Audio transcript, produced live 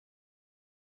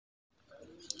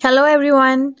Hello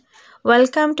everyone,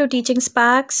 welcome to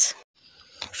Teachingsparks.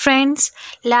 Friends,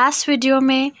 last video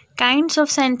में kinds of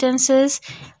sentences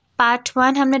part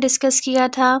 1 हमने discuss किया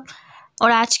था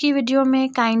और आज की वीडियो में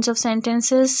काइंड्स ऑफ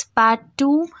सेंटेंसेस पार्ट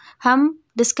 2 हम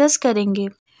डिस्कस करेंगे।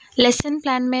 लेसन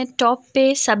प्लान में टॉप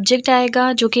पे सब्जेक्ट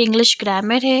आएगा जो कि इंग्लिश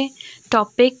ग्रामर है,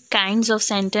 topic kinds of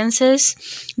sentences,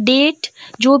 date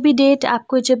जो भी डेट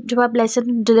आपको जब आप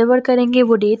लेसन डिलीवर करेंगे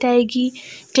वो डेट आएगी,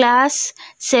 क्लास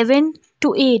 7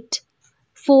 to 8,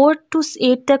 4 to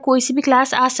 8 तक कोई सी भी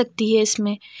क्लास आ सकती है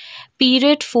इसमें।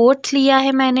 पीरियड 4th लिया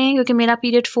है मैंने क्योंकि मेरा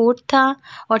पीरियड 4th था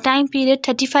और टाइम पीरियड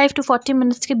 35 to 40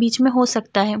 मिनट्स के बीच में हो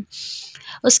सकता है।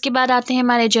 उसके बाद आते हैं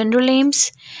हमारे जनरल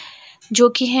एम्स जो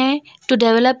कि हैं to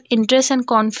develop interest and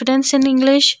confidence in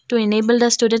English, to enable the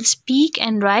student speak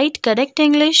and right correct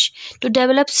English, to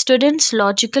develop students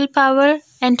logical power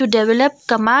and to develop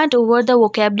command over the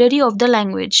vocabulary of the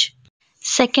language.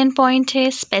 Second point है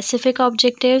specific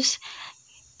objectives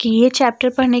कि ये chapter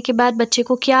पढ़ने के बाद बच्चे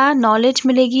को क्या knowledge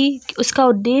मिलेगी, उसका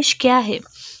उद्देश्य क्या है।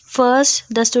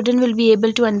 First, the student will be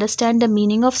able to understand the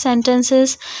meaning of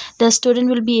sentences, the student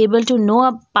will be able to know a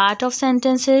part of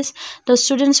sentences, the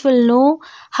students will know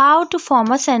how to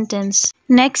form a sentence.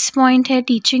 Next point है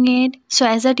teaching add. So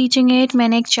as a teaching add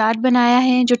मैंने एक chart बनाया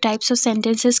है जो types of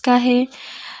sentences का है।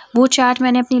 वो chart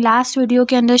मैंने अपनी लास्ट वीडियो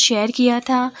के अंदर शेयर किया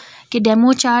था कि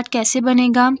डेमो चार्ट कैसे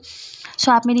बनेगा।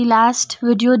 सो आप मेरी लास्ट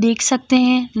वीडियो देख सकते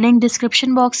हैं, लिंक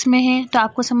डिस्क्रिप्शन बॉक्स में है, तो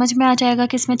आपको समझ में आ जाएगा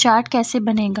कि इसमें चार्ट कैसे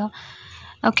बनेगा।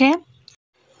 ओके,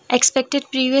 एक्सपेक्टेड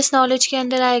प्रीवियस नॉलेज के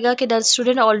अंदर आएगा कि the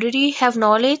student already have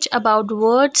knowledge about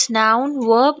words, noun,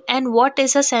 verb and what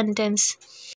is a sentence.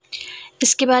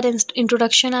 इसके बाद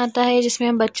इंट्रोडक्शन आता है जिसमें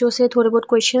हम बच्चों से थोड़े बहुत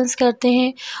क्वेश्चंस करते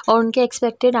हैं और उनके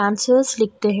एक्सपेक्टेड आंसर्स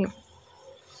लिखते हैं।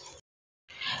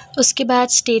 उसके बाद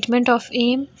statement of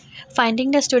M, finding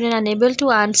the student unable to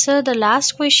answer the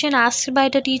last question asked by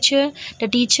the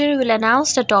teacher will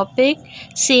announce the topic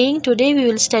saying today we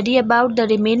will study about the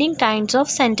remaining kinds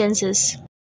of sentences.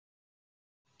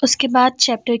 उसके बाद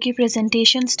chapter की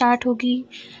presentation start होगी।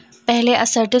 पहले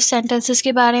assertive sentences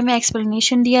के बारे में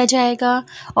explanation दिया जाएगा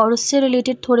और उससे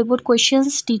रिलेटेड थोड़े बहुत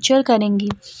क्वेश्चंस टीचर करेंगी।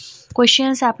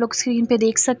 क्वेश्चंस आप लोग स्क्रीन पे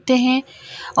देख सकते हैं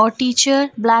और टीचर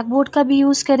ब्लैक बोर्ड का भी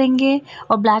यूज़ करेंगे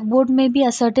और ब्लैक बोर्ड में भी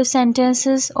असर्टिव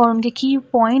सेंटेंसेस और उनके की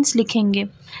पॉइंट्स लिखेंगे।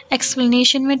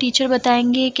 एक्सप्लेनेशन में टीचर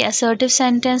बताएंगे कि असर्टिव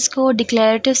सेंटेंस को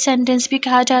डिक्लेरेटिव सेंटेंस भी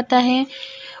कहा जाता है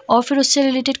और फिर उससे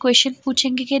रिलेटेड क्वेश्चन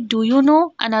पूछेंगे कि do you know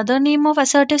another name of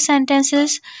assertive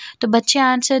sentences, तो बच्चे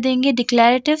आंसर देंगे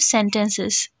declarative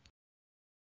sentences.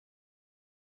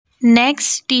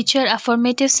 Next teacher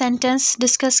affirmative sentence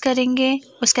discuss करेंगे,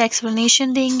 उसका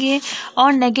एक्सप्लेनेशन देंगे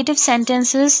और नेगेटिव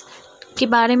सेंटेंसेस के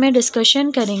बारे में डिस्कशन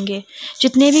करेंगे।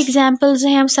 जितने भी एग्जाम्पल्स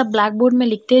हैं हम सब ब्लैक बोर्ड में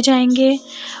लिखते जाएंगे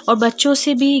और बच्चों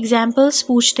से भी एग्जाम्पल्स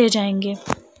पूछते जाएंगे।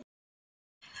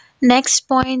 नेक्स्ट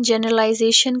पॉइंट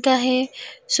जनरलाइजेशन का है।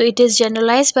 So it is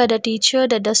generalised by the teacher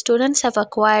that the students have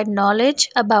acquired knowledge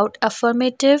about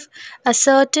affirmative,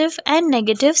 assertive and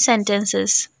negative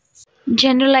sentences.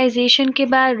 Generalisation के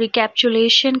बाद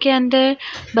रिकैप्चुलेशन के अंदर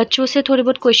बच्चों से थोड़े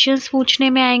बहुत क्वेश्चंस पूछने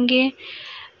में आएंगे।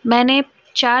 मैंने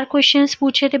 4 क्वेश्चंस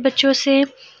पूछे थे बच्चों से।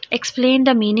 Explain the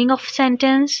meaning of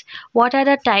sentence, what are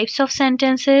the types of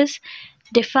sentences,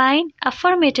 define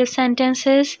affirmative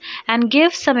sentences and give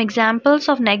some examples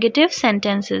of negative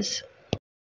sentences.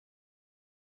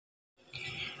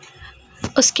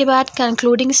 उसके बाद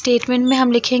कंक्लूडिंग स्टेटमेंट में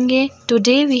हम लिखेंगे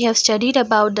today we have studied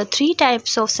about the 3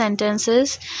 types of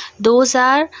sentences, those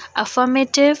are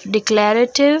affirmative,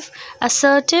 declarative,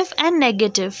 assertive and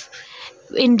negative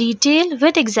in detail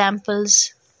with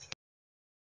examples.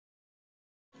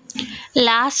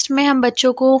 Last में हम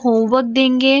बच्चों को homework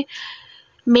देंगे।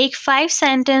 Make 5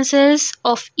 sentences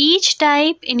of each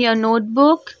type in your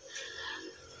notebook.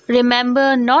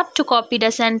 Remember not to copy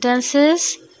the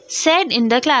sentences said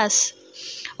in the class.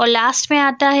 और last में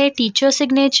आता है teacher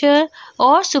signature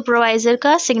और सुपरवाइज़र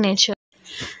का सिग्नेचर।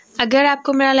 अगर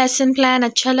आपको मेरा लेसन प्लान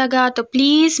अच्छा लगा तो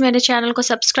प्लीज़ मेरे चैनल को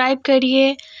सब्सक्राइब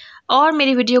करिए और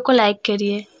मेरी वीडियो को लाइक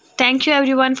करिए। Thank you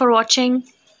everyone for watching.